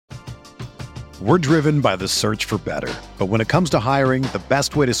We're driven by the search for better. But when it comes to hiring, the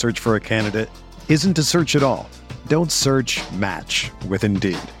best way to search for a candidate isn't to search at all. Don't search, match with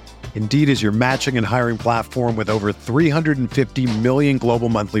Indeed. Indeed is your matching and hiring platform with over 350 million global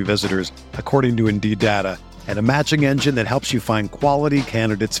monthly visitors, according to Indeed data, and a matching engine that helps you find quality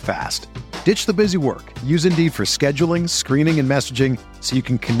candidates fast. Ditch the busy work. Use Indeed for scheduling, screening, and messaging so you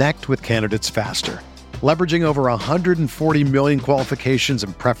can connect with candidates faster. Leveraging over 140 million qualifications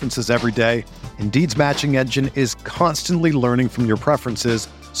and preferences every day, Indeed's matching engine is constantly learning from your preferences,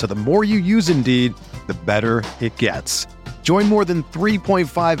 so the more you use Indeed, the better it gets. Join more than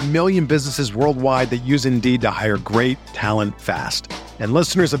 3.5 million businesses worldwide that use Indeed to hire great talent fast. And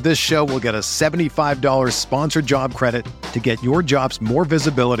listeners of this show will get a $75 sponsored job credit to get your jobs more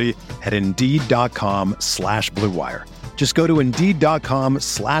visibility at Indeed.com/Blue Wire. Just go to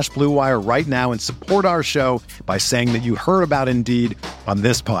Indeed.com/Blue Wire right now and support our show by saying that you heard about Indeed on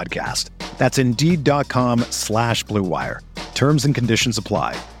this podcast. That's Indeed.com/Blue Wire. Terms and conditions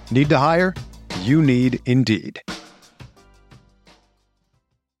apply. Need to hire? You need Indeed.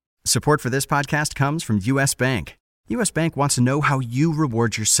 Support for this podcast comes from U.S. Bank. U.S. Bank wants to know how you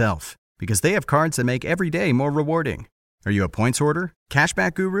reward yourself because they have cards that make every day more rewarding. Are you a points hoarder,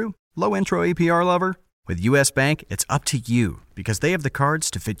 cashback guru, low intro APR lover? With U.S. Bank, it's up to you because they have the cards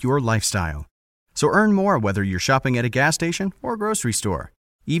to fit your lifestyle. So earn more whether you're shopping at a gas station or grocery store,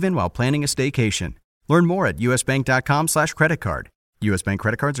 even while planning a staycation. Learn more at usbank.com/creditcard. U.S. Bank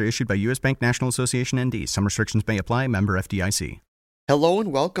credit cards are issued by U.S. Bank National Association ND. Some restrictions may apply. Member FDIC. Hello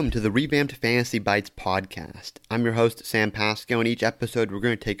and welcome to the Revamped Fantasy Bites podcast. I'm your host, Sam Pasco, and each episode we're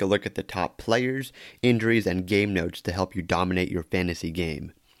going to take a look at the top players, injuries, and game notes to help you dominate your fantasy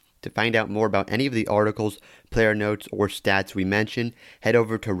game. To find out more about any of the articles, player notes, or stats we mention, head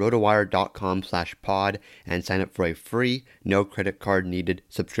over to rotowire.com/pod and sign up for a free, no credit card needed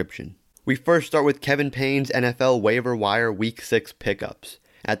subscription. We first start with Kevin Payne's NFL waiver wire Week 6 pickups.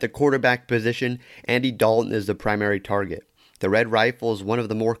 At the quarterback position, Andy Dalton is the primary target. The Red Rifle is one of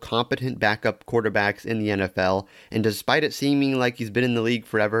the more competent backup quarterbacks in the NFL, and despite it seeming like he's been in the league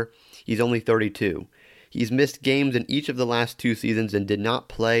forever, he's only 32. He's missed games in each of the last 2 seasons and did not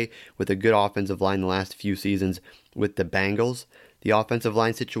play with a good offensive line the last few seasons with the Bengals. The offensive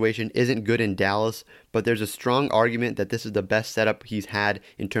line situation isn't good in Dallas, but there's a strong argument that this is the best setup he's had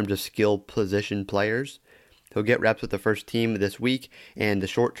in terms of skill position players. He'll get reps with the first team this week, and the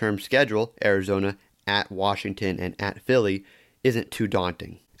short-term schedule, Arizona, at Washington, and at Philly, isn't too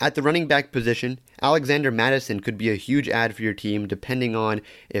daunting. At the running back position, Alexander Mattison could be a huge add for your team depending on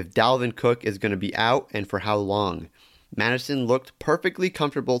if Dalvin Cook is going to be out and for how long. Mattison looked perfectly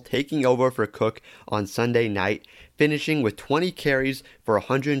comfortable taking over for Cook on Sunday night, finishing with 20 carries for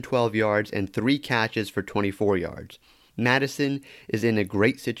 112 yards and 3 catches for 24 yards. Mattison is in a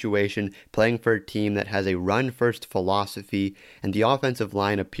great situation playing for a team that has a run-first philosophy, and the offensive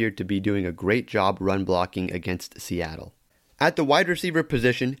line appeared to be doing a great job run blocking against Seattle. At the wide receiver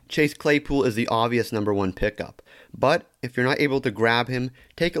position, Chase Claypool is the obvious number 1 pickup, but if you're not able to grab him,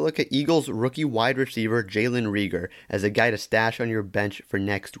 take a look at Eagles rookie wide receiver Jalen Reagor as a guy to stash on your bench for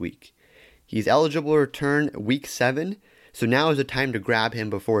next week. He's eligible to return Week 7, so now is the time to grab him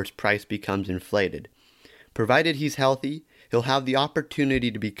before his price becomes inflated. Provided he's healthy, he'll have the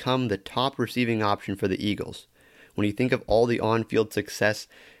opportunity to become the top receiving option for the Eagles. When you think of all the on-field success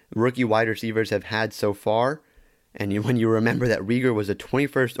rookie wide receivers have had so far, and when you remember that Reagor was a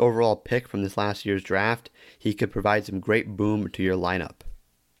 21st overall pick from this last year's draft, he could provide some great boom to your lineup.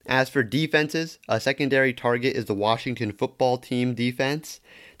 As for defenses, a secondary target is the Washington football team defense.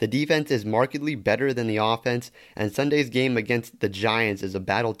 The defense is markedly better than the offense, and Sunday's game against the Giants is a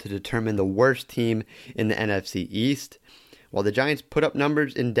battle to determine the worst team in the NFC East. While the Giants put up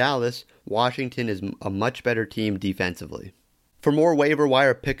numbers in Dallas, Washington is a much better team defensively. For more waiver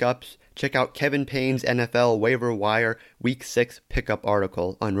wire pickups, check out Kevin Payne's NFL waiver wire Week 6 pickup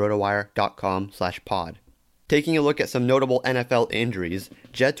article on rotowire.com/pod. Taking a look at some notable NFL injuries,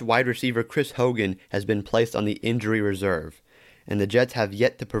 Jets wide receiver Chris Hogan has been placed on the injury reserve, and the Jets have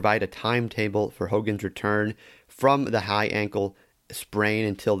yet to provide a timetable for Hogan's return from the high ankle sprain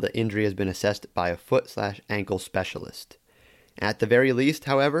until the injury has been assessed by a foot/ankle specialist. At the very least,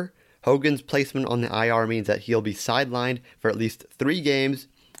 however, Hogan's placement on the IR means that he'll be sidelined for at least 3 games,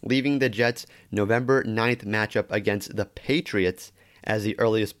 leaving the Jets' November 9th matchup against the Patriots as the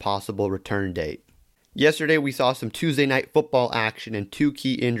earliest possible return date. Yesterday, we saw some Tuesday night football action, and 2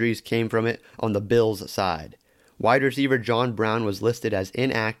 key injuries came from it on the Bills' side. Wide receiver John Brown was listed as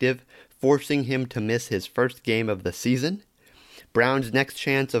inactive, forcing him to miss his first game of the season. Brown's next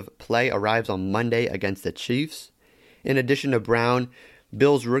chance of play arrives on Monday against the Chiefs. In addition to Brown,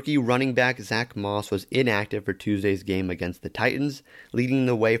 Bills rookie running back Zach Moss was inactive for Tuesday's game against the Titans, leading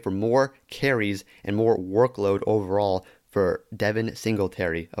the way for more carries and more workload overall for Devin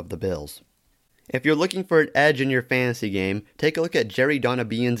Singletary of the Bills. If you're looking for an edge in your fantasy game, take a look at Jerry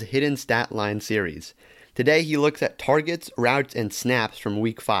Donabian's Hidden Stat Line series. Today he looks at targets, routes, and snaps from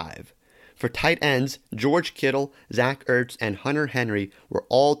Week 5. For tight ends, George Kittle, Zach Ertz, and Hunter Henry were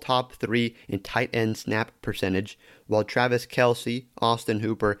all top 3 in tight end snap percentage, while Travis Kelce, Austin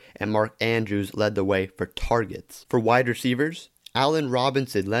Hooper, and Mark Andrews led the way for targets. For wide receivers, Allen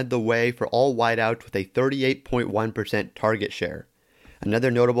Robinson led the way for all wideouts with a 38.1% target share. Another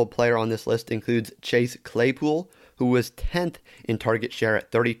notable player on this list includes Chase Claypool, who was 10th in target share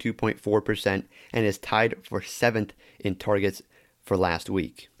at 32.4% and is tied for 7th in targets for last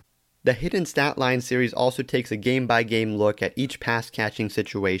week. The Hidden Stat Line series also takes a game-by-game look at each pass-catching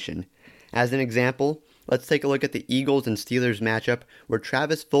situation. As an example, let's take a look at the Eagles and Steelers matchup where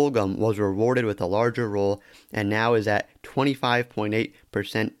Travis Fulgham was rewarded with a larger role and now is at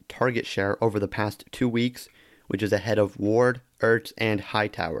 25.8% target share over the past 2 weeks, which is ahead of Ward, Ertz, and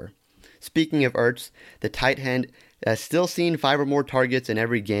Hightower. Speaking of Ertz, the tight end has still seen 5 or more targets in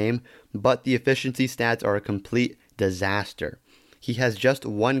every game, but the efficiency stats are a complete disaster. He has just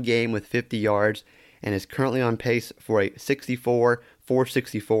 1 game with 50 yards and is currently on pace for a 64,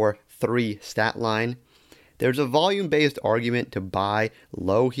 464, 3 stat line. There's a volume-based argument to buy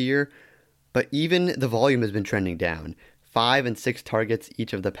low here, but even the volume has been trending down. 5 and 6 targets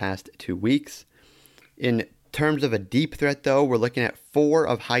each of the past 2 weeks. In terms of a deep threat, though, we're looking at 4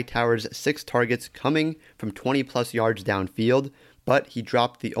 of Hightower's 6 targets coming from 20-plus yards downfield, but he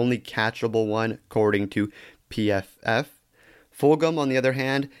dropped the only catchable one, according to PFF. Fulgham, on the other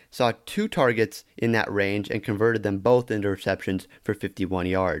hand, saw 2 targets in that range and converted them both into receptions for 51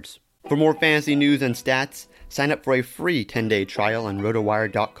 yards. For more fantasy news and stats, sign up for a free 10-day trial on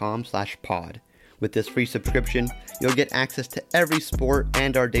rotowire.com/pod. With this free subscription, you'll get access to every sport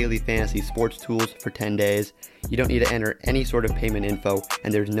and our daily fantasy sports tools for 10 days. You don't need to enter any sort of payment info,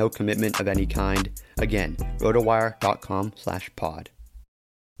 and there's no commitment of any kind. Again, rotowire.com/pod.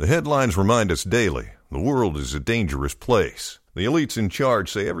 The headlines remind us daily, the world is a dangerous place. The elites in charge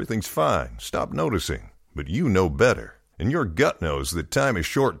say everything's fine, stop noticing. But you know better. And your gut knows that time is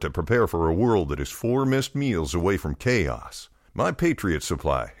short to prepare for a world that is 4 missed meals away from chaos. My Patriot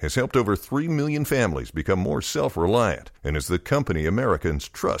Supply has helped over 3 million families become more self-reliant and is the company Americans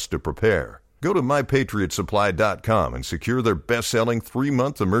trust to prepare. Go to MyPatriotSupply.com and secure their best-selling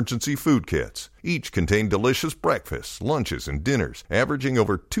 3-month emergency food kits. Each contain delicious breakfasts, lunches, and dinners, averaging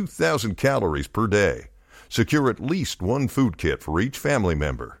over 2,000 calories per day. Secure at least 1 food kit for each family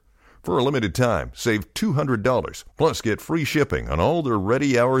member. For a limited time, save $200, plus get free shipping on all their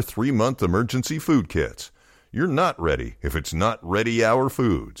Ready Hour 3-month emergency food kits. You're not ready if it's not Ready Hour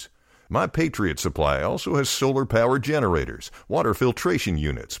Foods. My Patriot Supply also has solar power generators, water filtration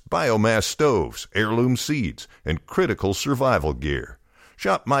units, biomass stoves, heirloom seeds, and critical survival gear.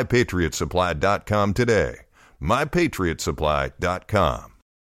 Shop MyPatriotSupply.com today. MyPatriotSupply.com.